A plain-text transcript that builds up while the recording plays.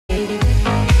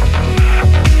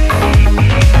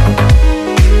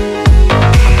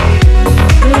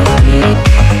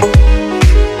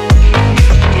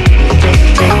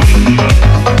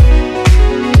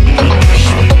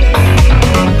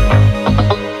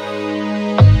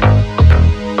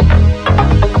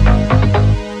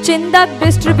Truck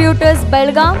Distributors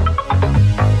Belgaum,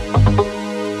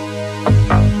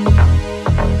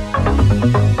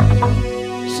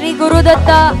 Shri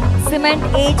Gurudatta Cement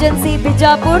Agency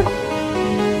Bijapur,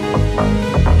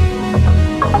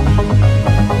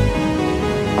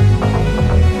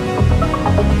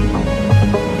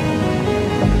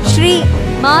 Shri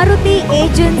Maruti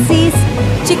Agencies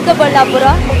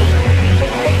Chikkaballapura.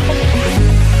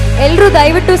 Elru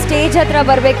dayavattu stage hatra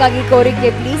barಬೇಕಾಗಿ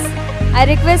ಕೋರಿಕೆ please. I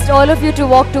request all of you to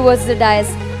walk towards the dais.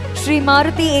 Shri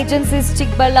Maruti Agencies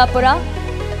Chikkaballapura,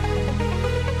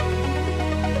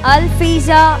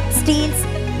 Alfiza Steels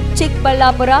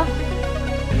Chikkaballapura,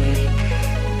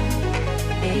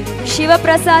 Shiva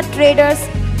Prasad Traders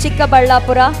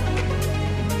Chikkaballapura,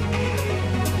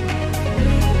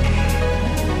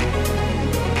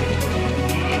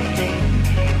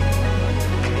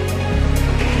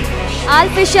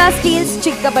 Alfiza Steels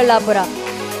Chikkaballapura,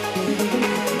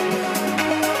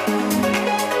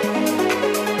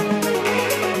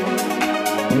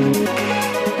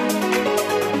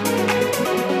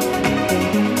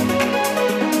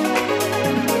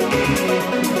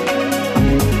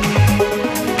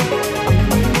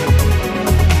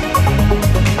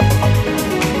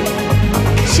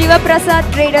 Shiva Prasad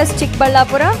Traders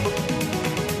Chikkaballapura,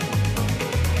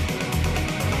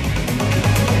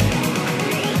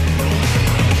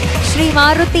 Shri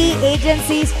Maruti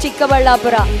Agencies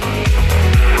Chikkaballapura.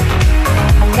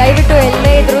 ದಯವಿಟ್ಟು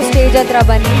ಎಲ್ಲೇ ಇದ್ರು stage ಹತ್ರ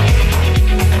ಬನ್ನಿ.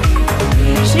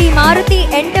 Shri Maruti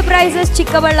Enterprises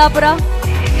Chikkaballapura,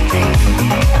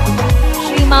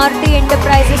 Shri Maruti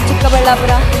Enterprises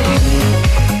Chikkaballapura,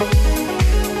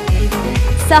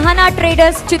 Sahana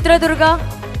Traders Chitradurga.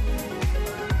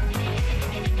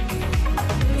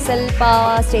 ಸ್ವಲ್ಪ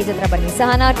stage ಹತ್ರ ಬನ್ನಿ.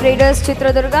 Sahana traders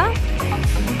Chitradurga,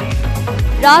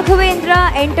 Raghavendra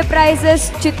enterprises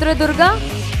Chitradurga,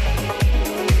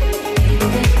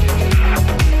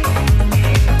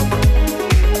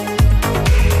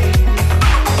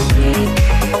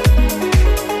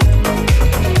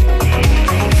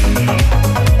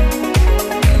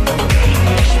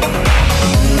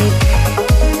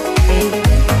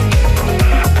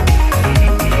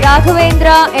 Raghavendra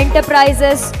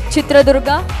enterprises Chitradurga,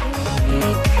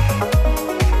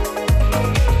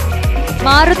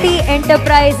 Maruti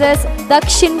enterprises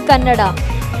Dakshina Kannada,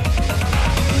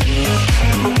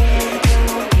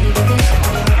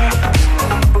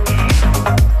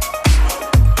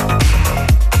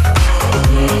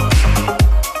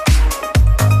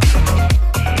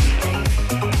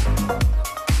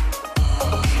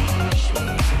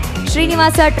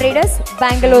 Srinivasa traders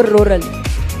Bangalore rural.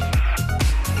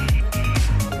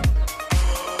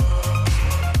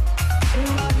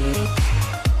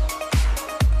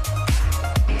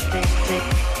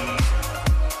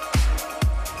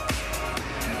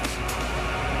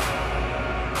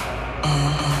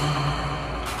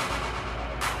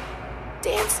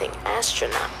 Dancing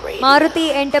astronaut radio. Maruti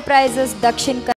Enterprises Dakshin